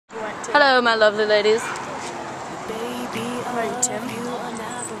Hello, my lovely ladies.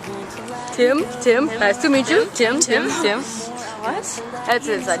 Tim. Nice to meet you. Tim. What? That's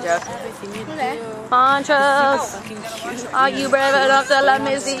an inside joke. Ponchos, are you brave enough to let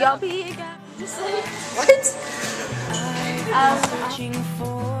me see your peak? What? I'm searching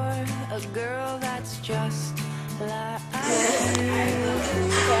for a girl that's just like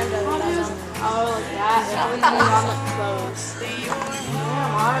Oh, that was on the clothes.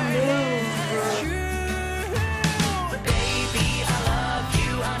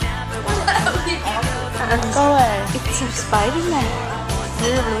 Go away. It's a Spider-Man.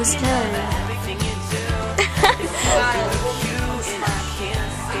 You're really scary.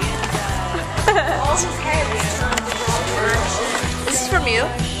 This is from you?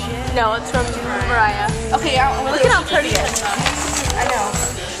 No, it's from Mariah. Okay, look at how pretty it is. I know.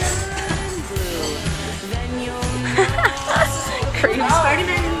 Creep.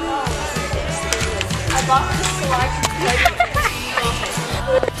 Spider-Man. I bought this selection.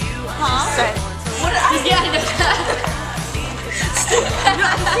 Huh? What? Yeah, I know that.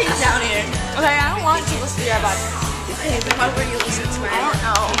 Down here. Okay, I don't want to listen to your podcast. Why would you listen to it? I don't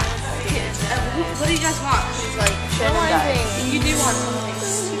know. What do you guys want? She's like, you do want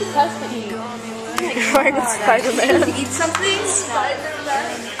something. You're wearing a Spider-Man. Eat something?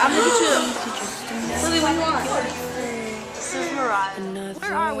 I'm gonna get you. Lily, what do you want? This is Mariah.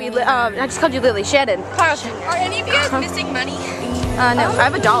 Where are we? I just called you Lily. Shannon. Are any of you guys missing money? No, I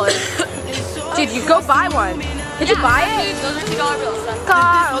have $1. Dude, you go buy one. Did you buy it? Those are $2 bills.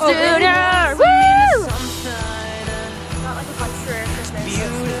 Carl Jr. Woo! Not like a bunch for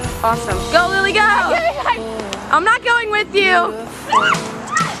Christmas. Awesome. Go, Lily, go! I'm not going with you.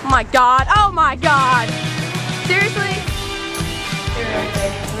 Oh my god. Oh my god. Seriously?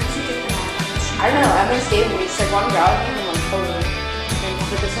 I don't know, Emma's gave me just like one dog and I'm like, totally.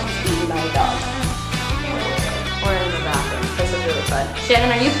 But this one's eating my dog. We're in the bathroom. This is really fun. Shannon,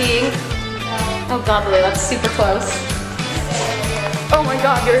 are you peeing? No. Oh god, Lily, that's super close. Oh my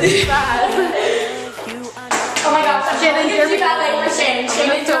god, you're really bad. Oh my god, Shannon, you're really bad like for Shannon.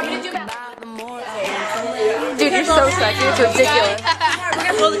 Shannon told me to do that. Dude, you're so sexy. It's ridiculous. We're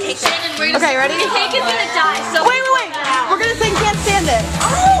gonna blow the cake. Shannon, we're Okay, ready? The cake is gonna die. So Wait. We're gonna sing Can't Stand It.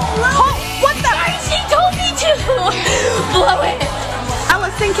 What the? She told me to blow it.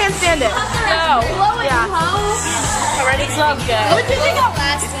 Let's sing Can't Stand It. No. Blow it. Yeah. Already sounds good. What did you think of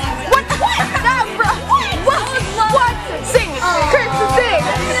last time? What? Nah, bro. What? Sing. Chris, sing.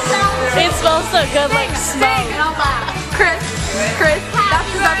 It smells so good, like Sing. Chris.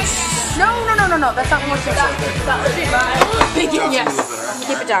 That's no. That's not what we're singing. Yes.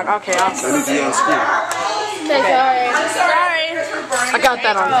 Keep it down. Okay. Awesome. Sorry. I got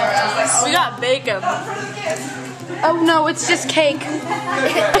that on there. We got bacon. Oh no, it's just cake.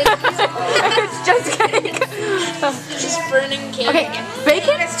 It's just cake. Just burning cake. Okay,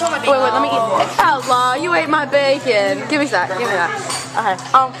 bacon? Wait, let me eat. Outlaw, you ate my bacon. Give me that. Okay.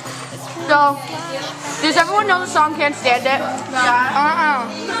 So, does everyone know the song Can't Stand It? Yeah.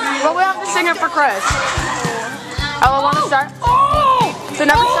 Well, we have to sing it for Chris. I want to start. Oh! So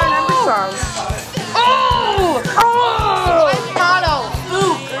never start every song. Oh!